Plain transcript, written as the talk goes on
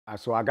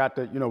So I got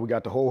the, we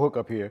got the whole hook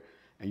up here.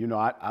 And,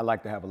 I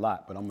like to have a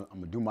lot, but I'm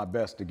going to do my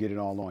best to get it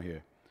all on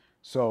here.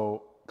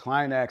 So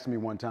client asked me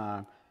one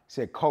time,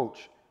 said,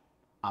 Coach,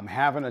 I'm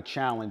having a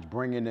challenge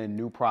bringing in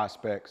new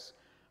prospects,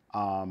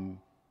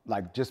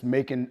 like just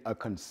making a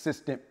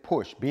consistent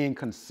push, being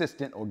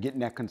consistent or getting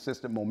that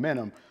consistent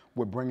momentum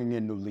with bringing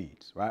in new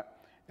leads, right?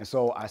 And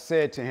so I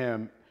said to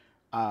him,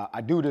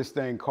 I do this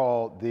thing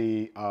called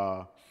the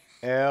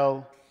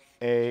LAS.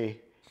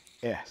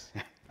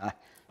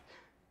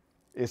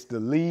 It's the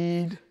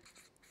lead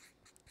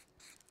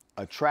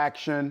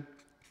attraction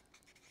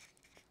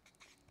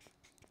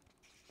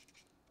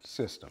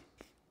system.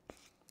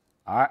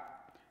 All right.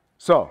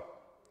 So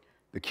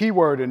the key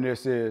word in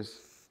this is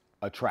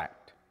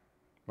attract,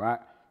 right?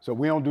 So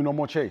we don't do no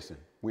more chasing.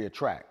 We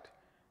attract.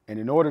 And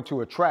in order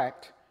to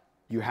attract,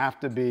 you have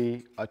to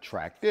be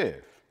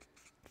attractive.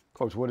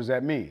 Coach, what does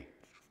that mean?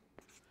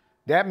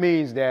 That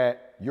means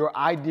that your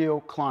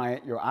ideal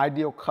client, your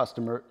ideal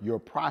customer, your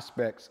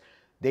prospects,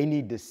 they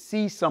need to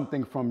see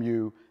something from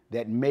you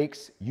that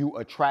makes you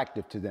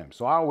attractive to them.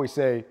 So I always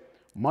say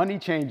money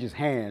changes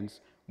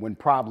hands when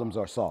problems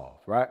are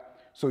solved, right?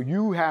 So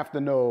you have to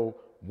know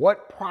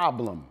what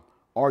problem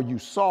are you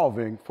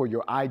solving for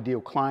your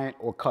ideal client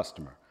or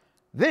customer.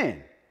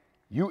 Then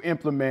you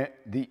implement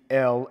the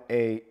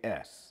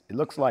LAS. It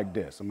looks like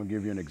this. I'm gonna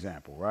give you an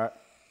example, right?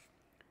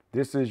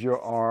 This is your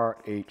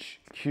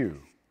RHQ.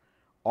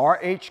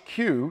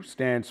 RHQ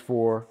stands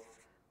for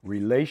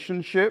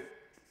relationship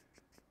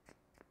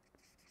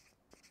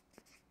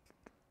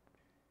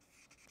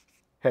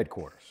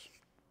headquarters,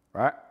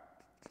 right?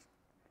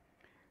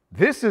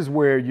 This is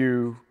where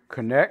you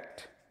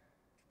connect,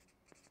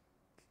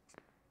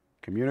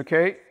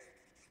 communicate,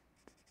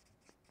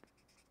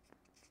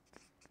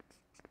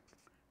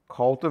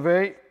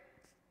 cultivate,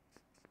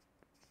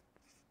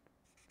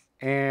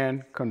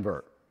 and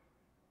convert.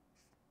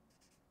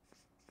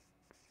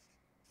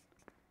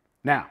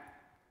 Now,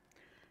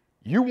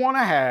 you want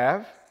to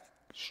have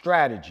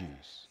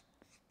strategies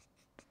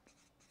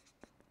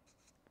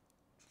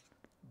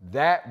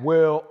that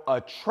will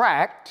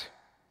attract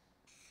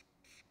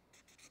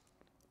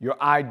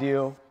your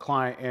ideal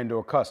client and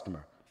or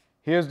customer.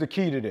 Here's the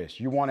key to this.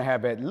 You want to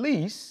have at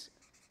least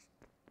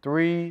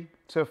 3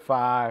 to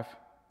 5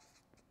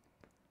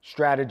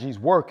 strategies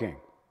working.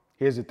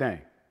 Here's the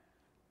thing.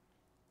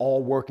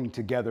 All working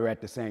together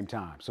at the same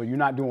time. So you're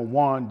not doing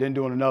one, then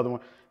doing another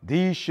one.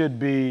 These should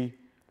be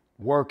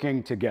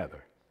working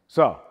together.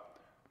 So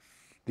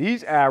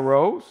these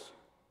arrows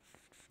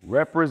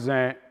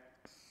represent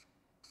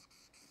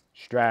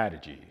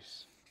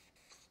strategies.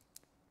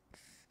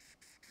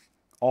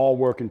 All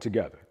working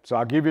together. So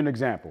I'll give you an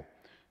example.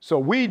 So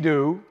we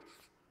do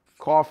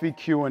coffee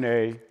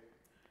Q&A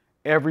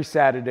every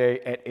Saturday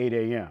at 8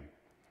 a.m.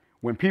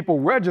 When people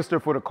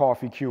register for the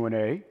coffee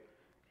Q&A,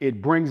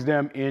 it brings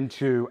them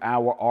into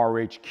our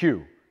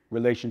RHQ,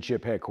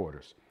 Relationship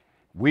Headquarters.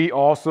 We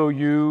also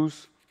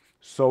use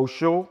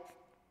social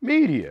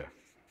media.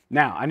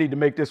 Now, I need to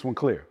make this one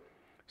clear.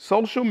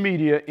 Social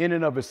media in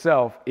and of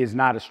itself is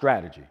not a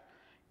strategy.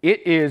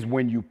 It is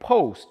when you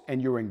post and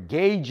you're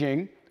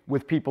engaging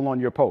with people on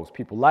your post.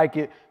 People like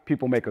it,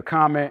 people make a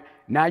comment.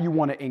 Now you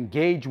want to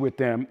engage with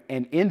them.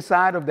 And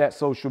inside of that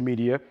social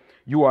media,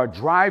 you are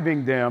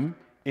driving them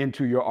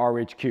into your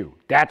RHQ.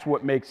 That's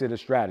what makes it a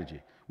strategy.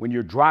 When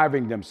you're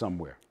driving them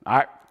somewhere, all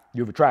right?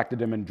 You've attracted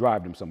them and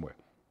drive them somewhere.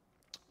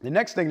 The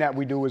next thing that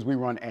we do is we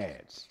run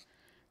ads.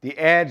 The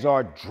ads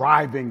are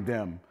driving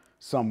them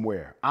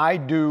somewhere. I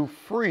do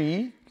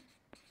free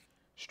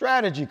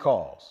strategy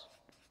calls.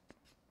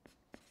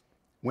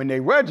 When they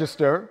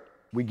register,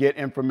 we get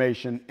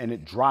information and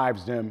it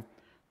drives them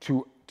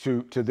to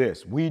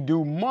this. We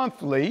do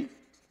monthly,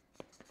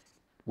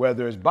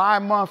 whether it's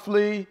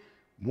bi-monthly,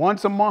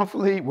 once a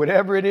monthly,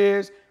 whatever it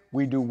is.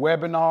 We do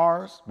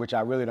webinars, which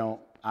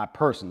I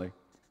personally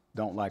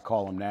don't like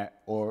calling them that,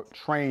 or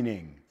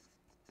trainings.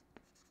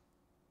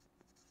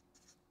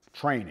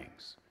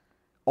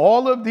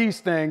 All of these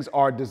things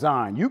are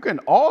designed. You can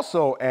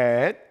also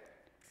add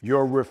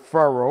your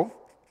referral,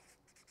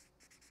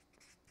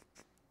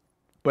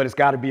 but it's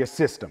got to be a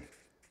system.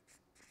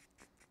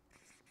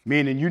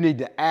 Meaning you need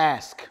to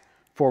ask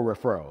for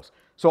referrals.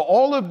 So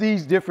all of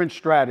these different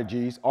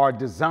strategies are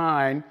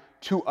designed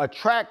to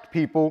attract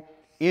people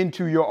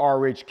into your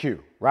RHQ,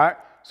 right?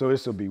 So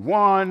this will be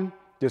 1,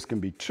 this can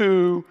be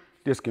 2,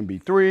 this can be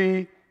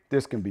 3,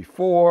 this can be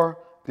 4,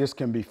 this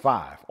can be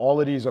 5. All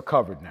of these are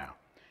covered now.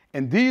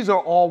 And these are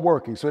all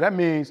working. So that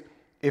means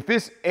if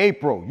it's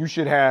April, you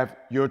should have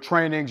your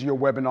trainings, your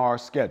webinars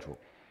scheduled.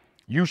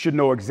 You should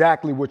know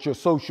exactly what your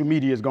social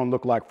media is going to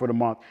look like for the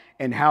month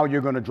and how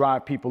you're going to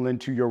drive people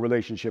into your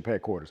relationship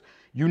headquarters.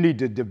 You need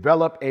to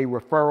develop a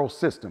referral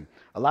system.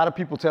 A lot of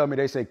people tell me,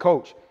 they say,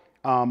 Coach,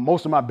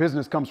 most of my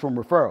business comes from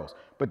referrals.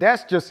 But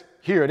that's just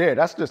here or there.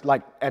 That's just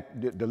like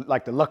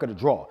the luck of the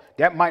draw.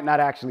 That might not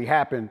actually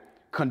happen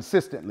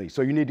consistently.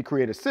 So you need to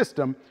create a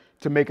system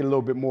to make it a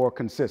little bit more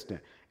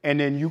consistent. And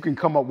then you can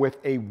come up with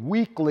a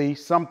weekly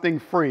something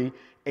free.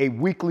 a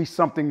weekly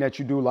something that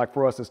you do, like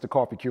for us, it's the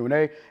coffee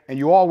Q&A, and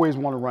you always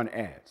want to run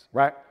ads,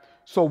 right?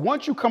 So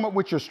once you come up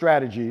with your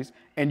strategies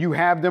and you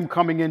have them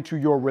coming into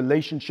your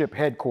relationship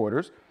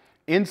headquarters,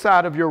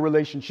 inside of your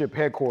relationship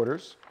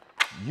headquarters,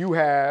 you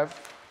have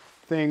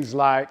things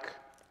like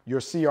your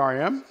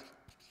CRM,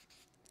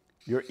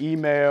 your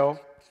email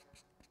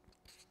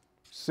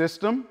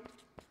system.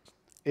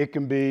 It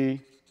can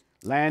be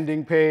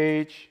landing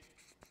page,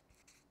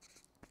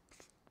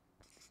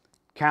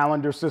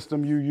 calendar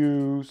system you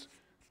use.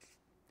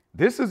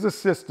 This is a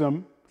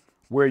system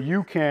where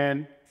you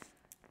can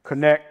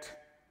connect,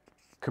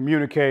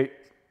 communicate,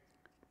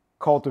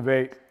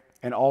 cultivate,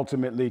 and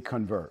ultimately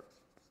convert.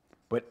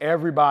 But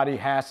everybody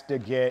has to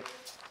get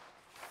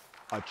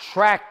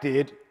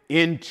attracted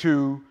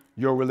into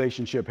your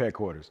relationship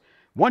headquarters.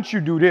 Once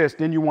you do this,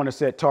 then you want to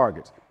set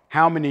targets.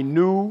 How many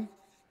new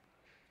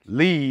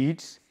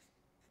leads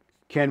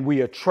can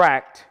we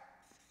attract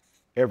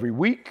every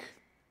week,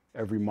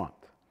 every month?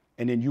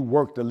 And then you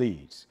work the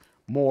leads.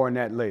 More on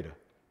that later.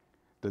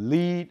 The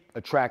Lead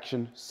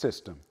Attraction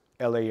System,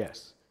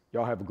 LAS.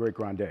 Y'all have a great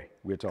grind day.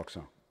 We'll talk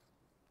soon.